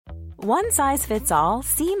One size fits all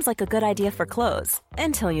seems like a good idea for clothes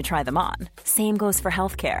until you try them on. Same goes for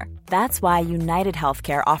healthcare. That's why United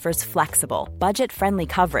Healthcare offers flexible, budget-friendly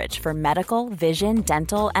coverage for medical, vision,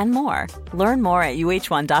 dental, and more. Learn more at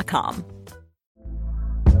uh1.com.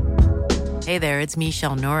 Hey there, it's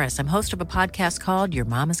Michelle Norris. I'm host of a podcast called Your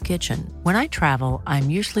Mama's Kitchen. When I travel, I'm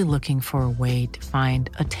usually looking for a way to find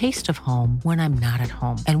a taste of home when I'm not at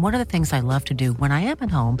home. And one of the things I love to do when I am at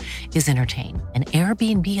home is entertain. And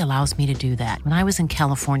Airbnb allows me to do that. When I was in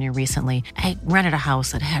California recently, I rented a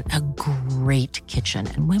house that had a great kitchen.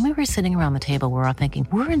 And when we were sitting around the table, we were all thinking,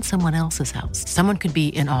 we're in someone else's house. Someone could be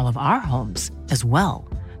in all of our homes as well.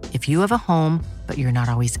 If you have a home, but you're not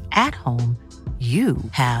always at home, you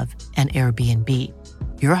have an Airbnb.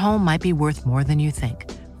 Your home might be worth more than you think.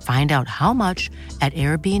 Find out how much at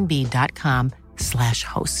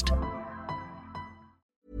airbnb.com/host.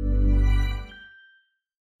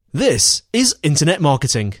 This is Internet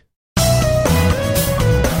Marketing.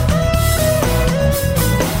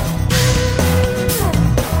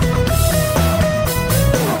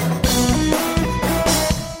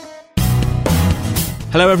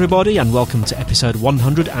 Hello everybody and welcome to episode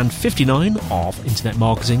 159 of Internet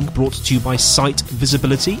Marketing, brought to you by Site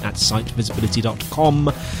Visibility at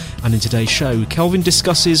sitevisibility.com. And in today's show, Kelvin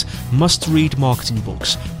discusses must-read marketing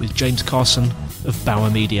books with James Carson of Bauer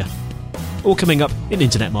Media. All coming up in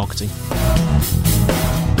Internet Marketing.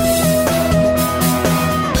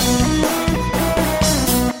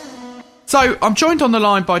 So, I'm joined on the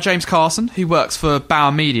line by James Carson, who works for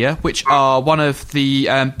Bauer Media, which are one of the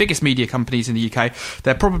biggest media companies in the UK.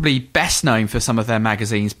 They're probably best known for some of their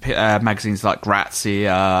magazines, magazines like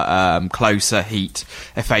Grazia, Closer, Heat,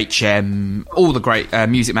 FHM, all the great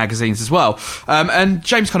music magazines as well. And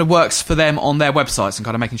James kind of works for them on their websites and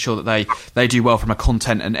kind of making sure that they do well from a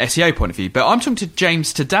content and SEO point of view. But I'm talking to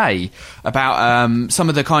James today about some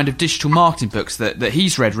of the kind of digital marketing books that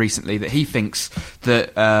he's read recently that he thinks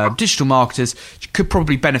that digital marketers could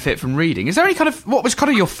probably benefit from reading. Is there any what was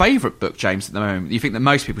kind of your favourite book, James, at the moment? You think that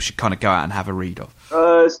most people should kind of go out and have a read of?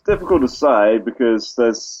 It's difficult to say because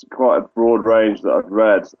there's quite a broad range that I've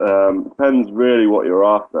read. Depends really what you're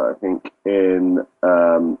after. I think in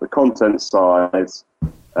the content side,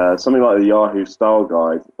 something like the Yahoo Style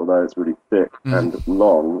Guide, although it's really thick and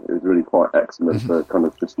long, is really quite excellent for kind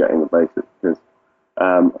of just getting the basics. Because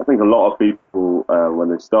I think a lot of people, when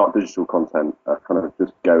they start digital content, kind of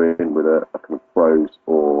just go in with a kind of prose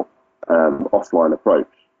or offline approach,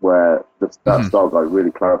 where that style guide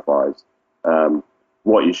really clarifies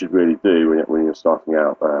what you should really do when you're starting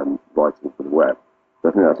out writing for the web. So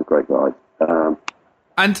I think that's a great guide.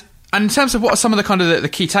 And in terms of what are some of the kind of the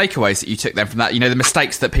key takeaways that you took then from that, you know, the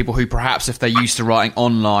mistakes that people who perhaps if they're used to writing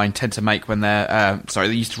online tend to make when they're, they're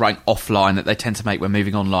used to writing offline that they tend to make when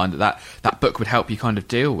moving online, that book would help you kind of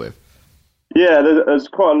deal with? Yeah, there's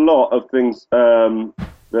quite a lot of things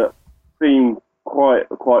that seem quite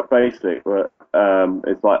basic, but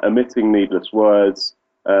it's like omitting needless words,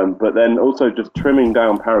 but then also just trimming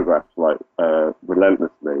down paragraphs like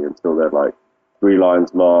relentlessly until they're like 3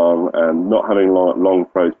 lines long, and not having long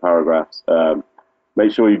prose paragraphs.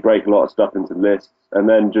 Make sure you break a lot of stuff into lists, and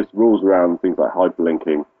then just rules around things like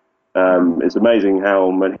hyperlinking. It's amazing how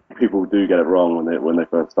many people do get it wrong when they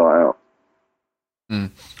first start out.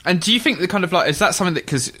 And do you think that kind of like, is that something that,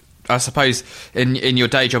 because I suppose in your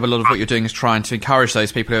day job, a lot of what you're doing is trying to encourage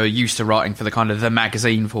those people who are used to writing for the kind of the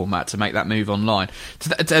magazine format to make that move online.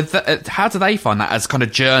 How do they find that as kind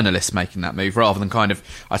of journalists making that move rather than kind of,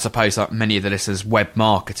 I suppose, like many of the listeners, web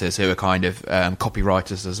marketers who are kind of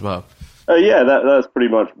copywriters as well? That's pretty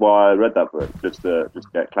much why I read that book, just to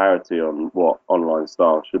get clarity on what online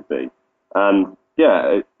style should be. And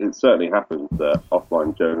yeah, it certainly happens that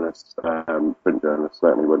offline journalists, print journalists,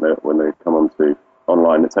 certainly when they come onto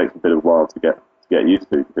online, it takes a bit of a while to get used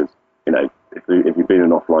to, because, you know, if you've been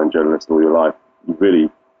an offline journalist all your life, you've really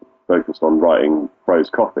focused on writing prose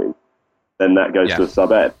copy, then that goes to a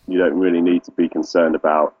sub-ed. You don't really need to be concerned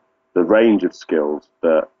about the range of skills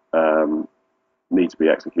that need to be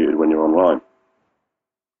executed when you're online.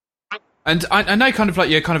 And I know kind of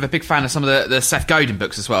like you're kind of a big fan of some of the Seth Godin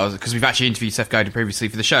books as well, because we've actually interviewed Seth Godin previously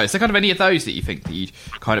for the show. Is there kind of any of those that you think that you'd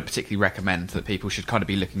kind of particularly recommend that people should kind of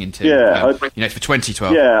be looking into, for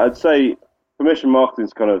 2012? Yeah, I'd say permission marketing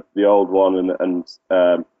is kind of the old one and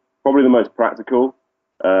probably the most practical.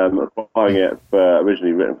 Applying it for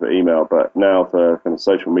originally written for email, but now for kind of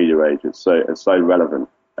social media age, it's so relevant.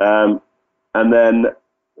 And then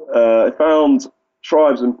I found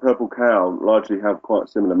Tribes and Purple Cow largely have quite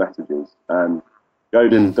similar messages, and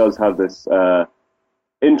Godin does have this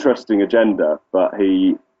interesting agenda, but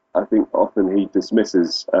I think often he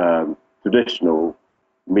dismisses traditional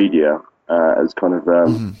media as kind of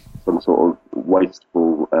some sort of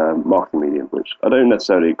wasteful marketing medium, which I don't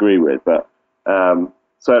necessarily agree with, but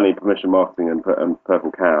certainly Permission Marketing and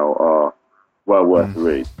Purple Cow are well worth the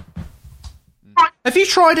read. Have you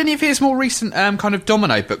tried any of his more recent kind of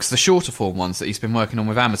Domino books, the shorter form ones that he's been working on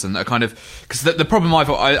with Amazon? That are kind of, because the problem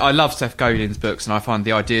I love Seth Godin's books, and I find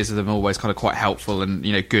the ideas of them always kind of quite helpful and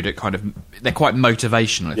good at kind of, they're quite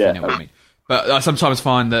motivational, if you know what I mean. But I sometimes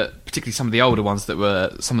find that, particularly some of the older ones that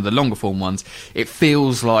were some of the longer form ones, it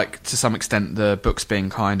feels like to some extent the book's being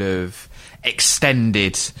kind of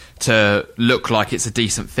extended to look like it's a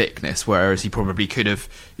decent thickness, whereas he probably could have,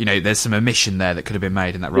 there's some omission there that could have been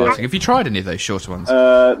made in that writing. Have you tried any of those shorter ones?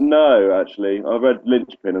 No, actually. I read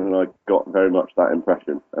Lynchpin and I got very much that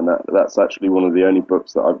impression, and that's actually one of the only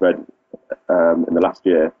books that I've read in the last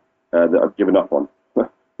year that I've given up on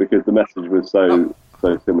because the message was so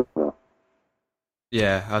similar.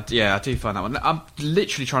 Yeah, I do find that one. I'm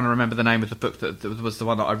literally trying to remember the name of the book that was the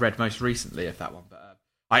one that I read most recently, if that one, but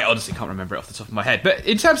I honestly can't remember it off the top of my head. But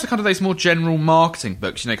in terms of kind of those more general marketing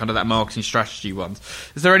books, kind of that marketing strategy ones,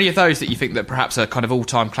 is there any of those that you think that perhaps are kind of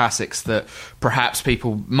all-time classics that perhaps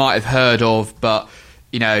people might have heard of, but,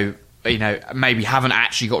 maybe haven't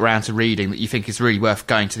actually got around to reading, that you think is really worth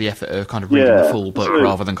going to the effort of kind of reading the full book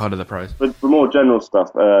rather than kind of the prose? But for more general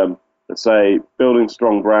stuff, let's say Building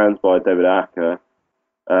Strong Brands by David Acker,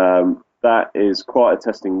 that is quite a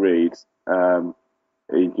testing read.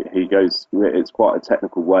 He goes, it's quite a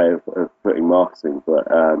technical way of putting marketing, but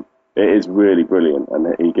it is really brilliant,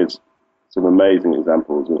 and he gives some amazing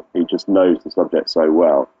examples. He just knows the subject so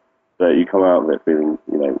well that you come out of it feeling,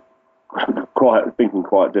 thinking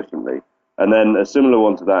quite differently. And then a similar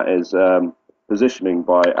one to that is Positioning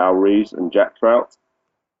by Al Rees and Jack Trout.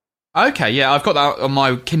 Okay, yeah, I've got that on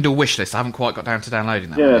my Kindle wish list. I haven't quite got down to downloading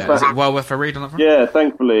that one yet. Is it well worth a read on that front? Yeah,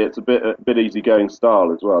 thankfully it's a bit easygoing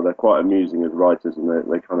style as well. They're quite amusing as writers, and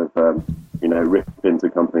they kind of rip into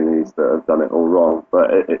companies that have done it all wrong.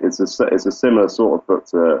 But it's a similar sort of book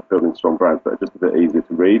to Building Strong Brands, but just a bit easier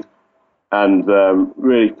to read, and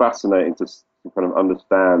really fascinating to kind of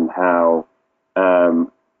understand how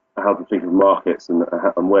to think of markets and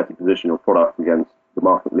where to position your product against the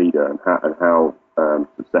market leader, and how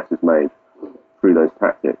success is made through those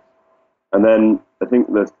tactics. And then I think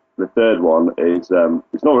the third one is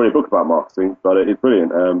it's not really a book about marketing, but it is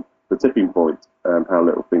brilliant. The Tipping Point, how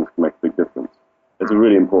little things can make a big difference. It's a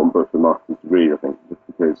really important book for marketers to read, I think, just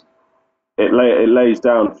because it lays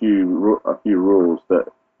down a few rules that,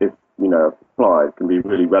 if applied, can be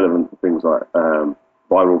really relevant for things like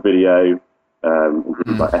viral video,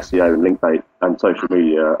 things like SEO and link bait and social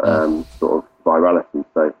media sort of virality.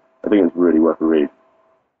 So I think it's really worth a read.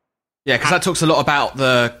 Yeah, because that talks a lot about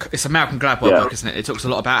it's a Malcolm Gladwell book, isn't it? It talks a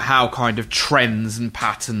lot about how kind of trends and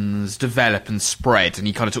patterns develop and spread, and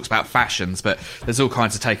he kind of talks about fashions, but there's all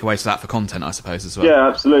kinds of takeaways to that for content, I suppose, as well. Yeah,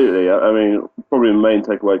 absolutely. I mean, probably the main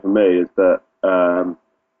takeaway for me is that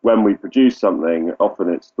when we produce something, often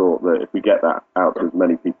it's thought that if we get that out to as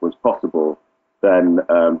many people as possible, then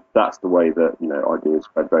that's the way that ideas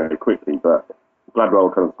spread very quickly. But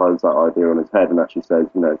Gladwell kind of turns that idea on his head and actually says,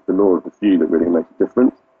 it's the law of the few that really makes a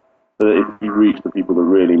difference. So that if you reach the people that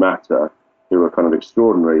really matter, who are kind of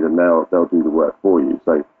extraordinary, then they'll do the work for you.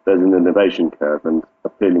 So there's an innovation curve, and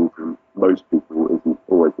appealing to most people isn't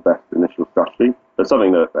always the best initial strategy. But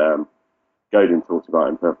something that Godin talks about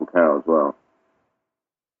in Purple Cow as well.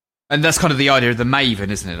 And that's kind of the idea of the maven,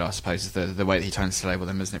 isn't it? I suppose is the way that he tends to label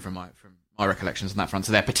them, isn't it? From my recollections on that front.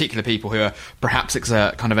 So they're particular people who are perhaps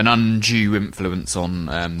exert kind of an undue influence on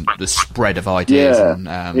the spread of ideas.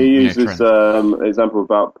 Yeah, and, he uses example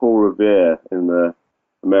about Paul Revere in the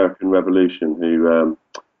American Revolution, who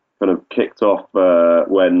kind of kicked off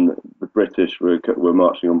when the British were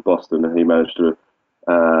marching on Boston, and he managed to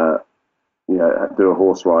do a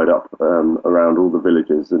horse ride up around all the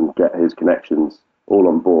villages and get his connections all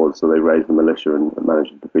on board. So they raised the militia and managed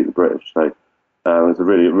to defeat the British. So it's a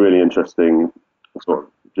really, really interesting sort of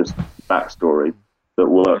just backstory that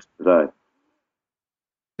works today.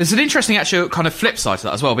 There's an interesting actual kind of flip side to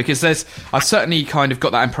that as well, because I've certainly kind of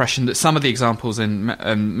got that impression that some of the examples in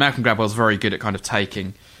Malcolm Gladwell's very good at kind of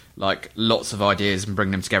taking like lots of ideas and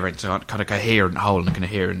bringing them together into kind of coherent whole and a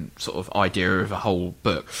coherent sort of idea of a whole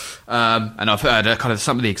book. And I've heard kind of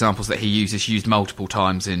some of the examples that he used multiple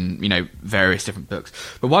times in various different books.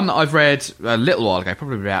 But one that I've read a little while ago,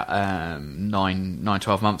 probably about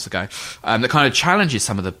 12 months ago, that kind of challenges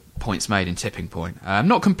some of the points made in Tipping Point.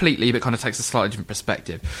 Not completely, but kind of takes a slightly different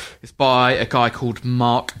perspective. It's by a guy called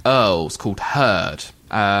Mark Earls, called Herd.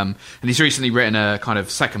 And he's recently written a kind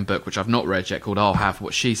of second book, which I've not read yet, called I'll Have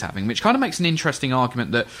What She's Having, which kind of makes an interesting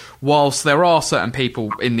argument that whilst there are certain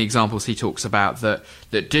people in the examples he talks about that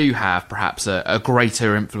do have perhaps a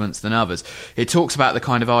greater influence than others, it talks about the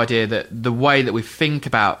kind of idea that the way that we think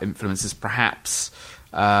about influence is perhaps...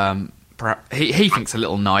 he thinks a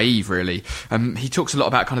little naive, really. He talks a lot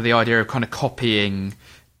about kind of the idea of kind of copying...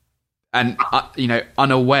 and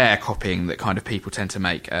unaware copying that kind of people tend to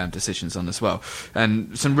make decisions on as well,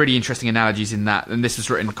 and some really interesting analogies in that. And this was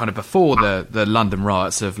written kind of before the London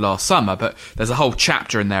riots of last summer, but there's a whole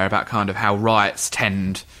chapter in there about kind of how riots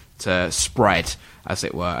tend to spread, as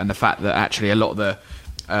it were, and the fact that actually a lot of the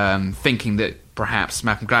thinking that perhaps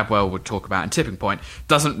Malcolm Gladwell would talk about in Tipping Point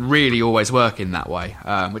doesn't really always work in that way,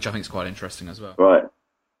 which I think is quite interesting as well. Right.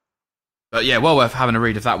 But yeah, well worth having a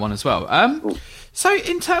read of that one as well. So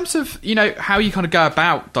in terms of, how you kind of go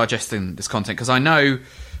about digesting this content, because I know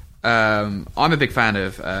I'm a big fan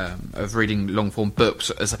of reading long-form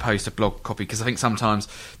books as opposed to blog copy, because I think sometimes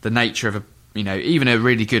the nature of even a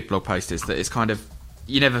really good blog post is that it's kind of,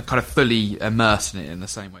 you never kind of fully immerse in it in the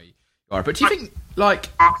same way you are. But do you think, like,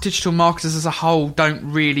 digital marketers as a whole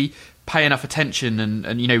don't really pay enough attention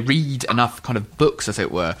and read enough kind of books, as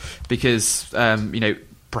it were, because,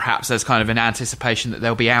 perhaps there's kind of an anticipation that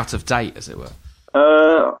they'll be out of date, as it were?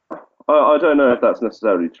 I don't know if that's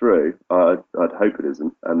necessarily true. I'd hope it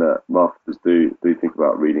isn't, and that marketers do think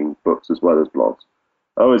about reading books as well as blogs.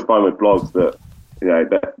 I always find with blogs that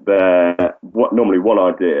they're normally one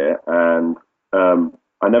idea, and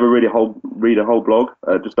I never really read a whole blog.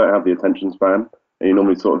 I just don't have the attention span, and you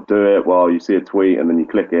normally sort of do it while you see a tweet, and then you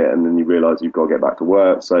click it, and then you realise you've got to get back to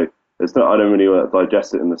work. So I don't really want to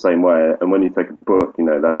digest it in the same way. And when you take a book,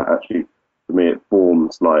 that actually, for me, it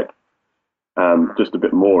forms like just a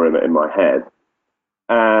bit more of it in my head.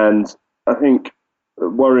 And I think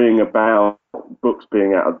worrying about books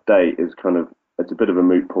being out of date is it's a bit of a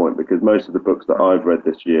moot point, because most of the books that I've read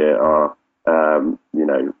this year are, 4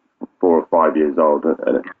 or 5 years old.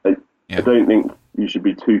 And I don't think you should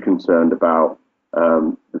be too concerned about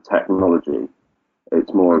the technology.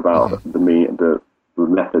 It's more about the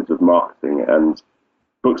methods of marketing. And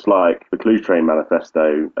books like the Clue Train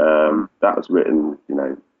Manifesto, that was written,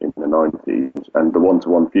 in the 90s, and the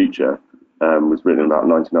One-to-One Future was written about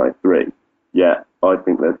 1993. Yeah, I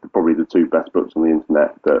think they're probably the two best books on the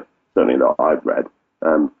internet that I've read,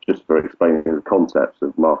 just for explaining the concepts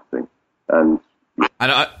of marketing. And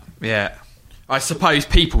I suppose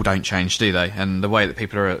people don't change, do they? And the way that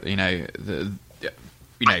people are,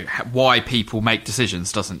 why people make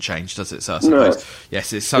decisions doesn't change, does it? So I suppose, no.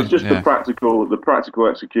 Yes, it's just the practical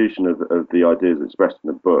execution of the ideas expressed in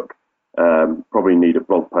the book. Probably need a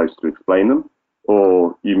blog post to explain them,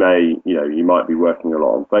 or you might be working a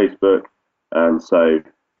lot on Facebook, and so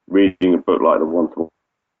reading a book like the One-to-One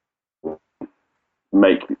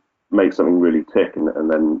make something really tick,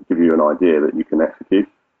 and then give you an idea that you can execute.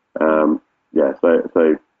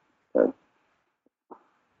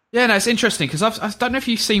 Yeah, no, it's interesting, because I don't know if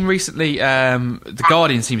you've seen recently, The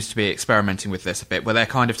Guardian seems to be experimenting with this a bit, where they're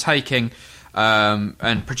kind of taking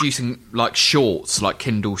and producing like shorts, like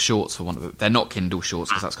Kindle shorts for one of them. They're not Kindle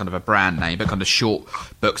shorts because that's kind of a brand name, but kind of short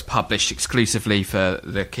books published exclusively for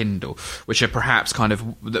the Kindle, which are perhaps kind of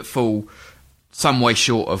that fall some way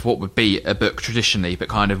short of what would be a book traditionally, but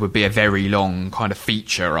kind of would be a very long kind of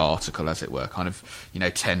feature article, as it were, kind of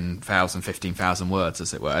 10,000, 15,000 words,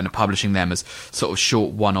 as it were, and publishing them as sort of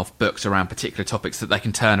short one-off books around particular topics that they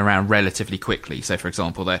can turn around relatively quickly. So, for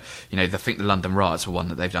example, they think the London riots were one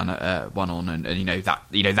that they've done one on, and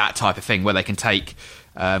that type of thing, where they can take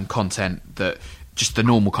content that just the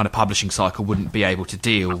normal kind of publishing cycle wouldn't be able to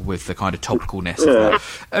deal with, the kind of topicalness of that.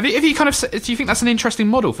 Have you do you think that's an interesting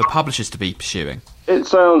model for publishers to be pursuing? It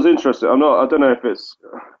sounds interesting. I don't know if it's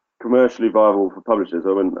commercially viable for publishers.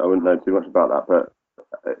 I wouldn't know too much about that, but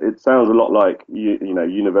it sounds a lot like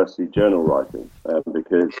university journal writing,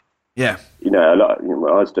 because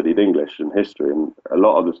I studied English and history, and a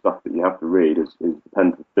lot of the stuff that you have to read is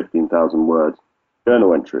 10 to 15,000 words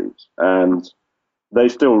journal entries, and they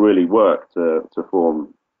still really work to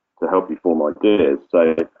help you form ideas.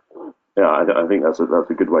 So, I think that's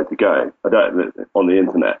a good way to go. On the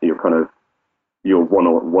internet, you're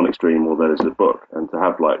one extreme, or there's a book, and to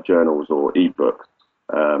have like journals or ebooks.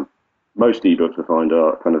 Most ebooks I find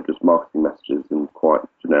are kind of just marketing messages and quite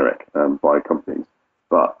generic by companies,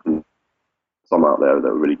 but some out there that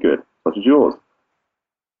are really good, such as yours.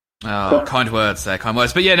 Oh, kind words there, kind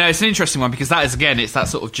words. But yeah, no, it's an interesting one because that is, again, it's that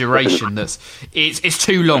sort of duration it's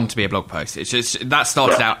too long to be a blog post. It's just, that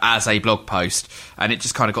started out as a blog post and it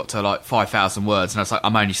just kind of got to like 5,000 words and I was like,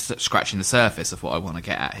 I'm only scratching the surface of what I want to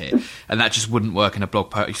get at here. And that just wouldn't work in a blog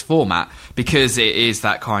post format because it is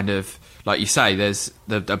that kind of, like you say, there's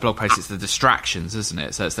the blog post, it's the distractions, isn't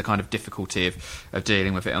it? So it's the kind of difficulty of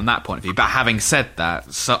dealing with it on that point of view. But having said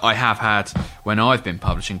that, so I have had, when I've been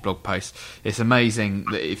publishing blog posts, it's amazing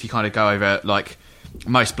that if you kind of go over, like,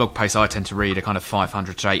 most blog posts I tend to read are kind of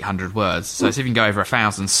 500 to 800 words. So if you can go over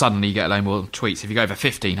 1,000, suddenly you get a load more tweets. If you go over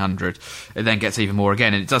 1,500, it then gets even more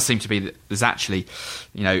again. And it does seem to be that there's actually,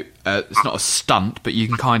 it's not a stunt, but you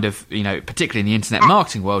can kind of, particularly in the internet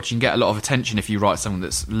marketing world, you can get a lot of attention if you write something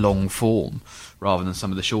that's long form rather than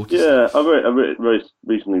some of the shorter stuff. Yeah, I've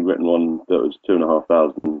recently written one that was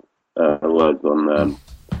 2,500 words on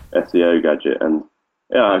SEO Gadget, and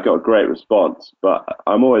I got a great response. But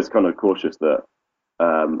I'm always kind of cautious that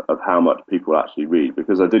of how much people actually read,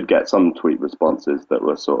 because I did get some tweet responses that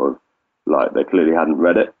were sort of like they clearly hadn't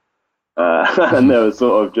read it, and they were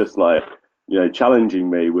sort of just like challenging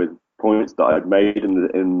me with points that I'd made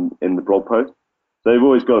in the blog post. So you've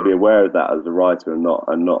always got to be aware of that as a writer and not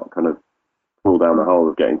kind of fall down the hole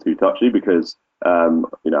of getting too touchy, because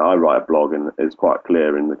I write a blog and it's quite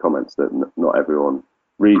clear in the comments that not everyone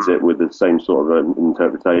reads it with the same sort of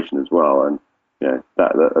interpretation as well, and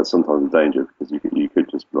that's sometimes a danger because you could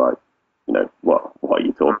just be like, what are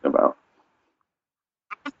you talking about?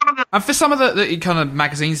 And for some of the kind of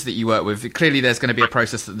magazines that you work with, clearly there's going to be a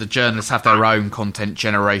process that the journalists have their own content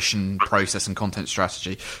generation process and content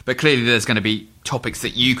strategy. But clearly there's going to be topics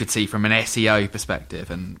that you could see from an SEO perspective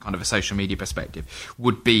and kind of a social media perspective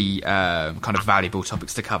would be kind of valuable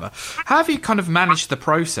topics to cover. How have you kind of managed the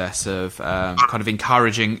process of kind of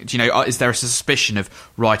encouraging, is there a suspicion of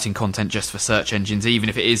writing content just for search engines, even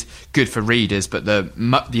if it is good for readers, but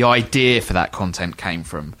the idea for that content came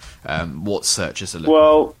from what searchers are looking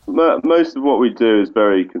for? Well, most of what we do is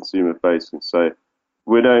very consumer facing, so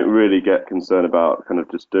we don't really get concerned about kind of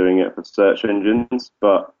just doing it for search engines,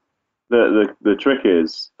 but the trick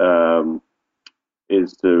is to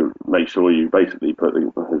make sure you basically put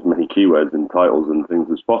as many keywords in titles and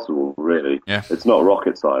things as possible, really. Yeah. It's not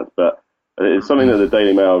rocket science, but it's something that the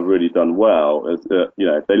Daily Mail have really done well, is that,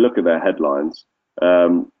 if they look at their headlines,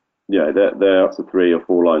 they're up to 3 or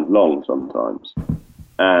 4 lines long sometimes.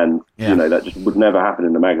 And, that just would never happen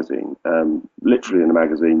in a magazine. Literally in a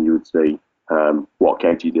magazine, you would see what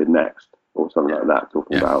Katie did next or something like that,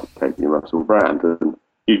 talking about Katie and Russell Brand. And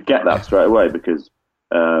you'd get that straight away because,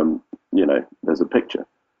 there's a picture.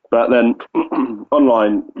 But then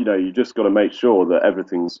online, you just got to make sure that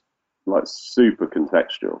everything's like super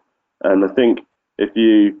contextual. And I think if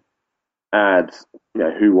you add,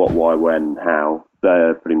 who, what, why, when, how,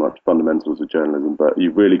 they're pretty much fundamentals of journalism, but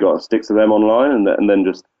you've really got to stick to them online and then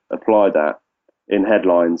just apply that in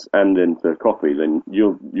headlines and into copy. Then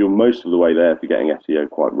you're most of the way there for getting SEO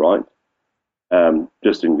quite right.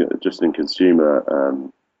 Just in consumer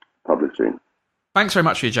publishing. Thanks very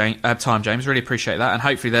much for your time, James. Really appreciate that, and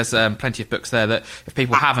hopefully there's plenty of books there that if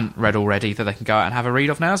people haven't read already, that they can go out and have a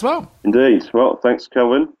read of now as well. Indeed. Well, thanks,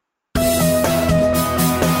 Kelvin.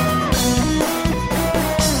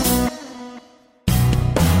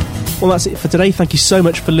 Well, that's it for today. Thank you so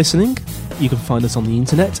much for listening. You can find us on the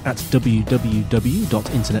internet at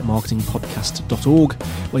www.internetmarketingpodcast.org,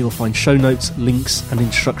 where you'll find show notes, links, and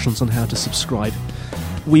instructions on how to subscribe.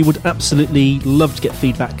 We would absolutely love to get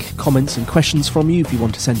feedback, comments, and questions from you. If you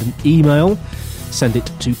want to send an email, send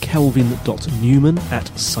it to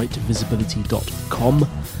kelvin.newman@sitevisibility.com.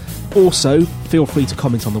 Also, feel free to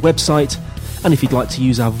comment on the website, and if you'd like to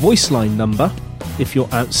use our voice line number, if you're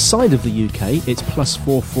outside of the UK, it's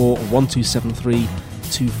 +44 1273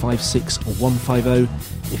 256 150.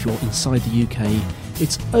 If you're inside the UK,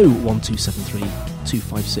 it's 01273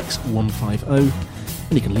 256 150.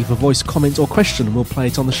 And you can leave a voice comment or question and we'll play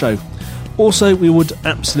it on the show. Also, we would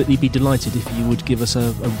absolutely be delighted if you would give us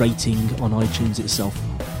a rating on iTunes itself.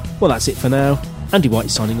 Well, that's it for now. Andy White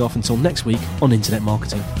signing off until next week on Internet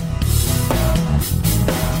Marketing.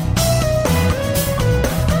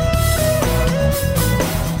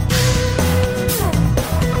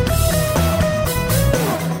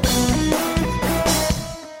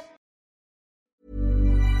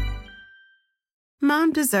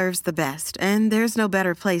 mom deserves the best, and there's no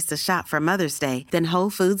better place to shop for Mother's Day than Whole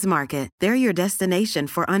Foods Market. They're your destination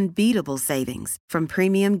for unbeatable savings, from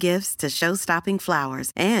premium gifts to show-stopping flowers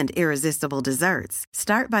and irresistible desserts.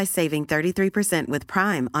 Start by saving 33% with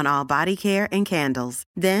Prime on all body care and candles.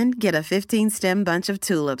 Then get a 15-stem bunch of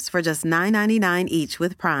tulips for just $9.99 each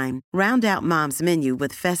with Prime. Round out Mom's menu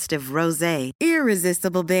with festive rosé,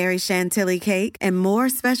 irresistible berry chantilly cake, and more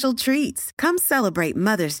special treats. Come celebrate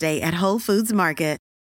Mother's Day at Whole Foods Market.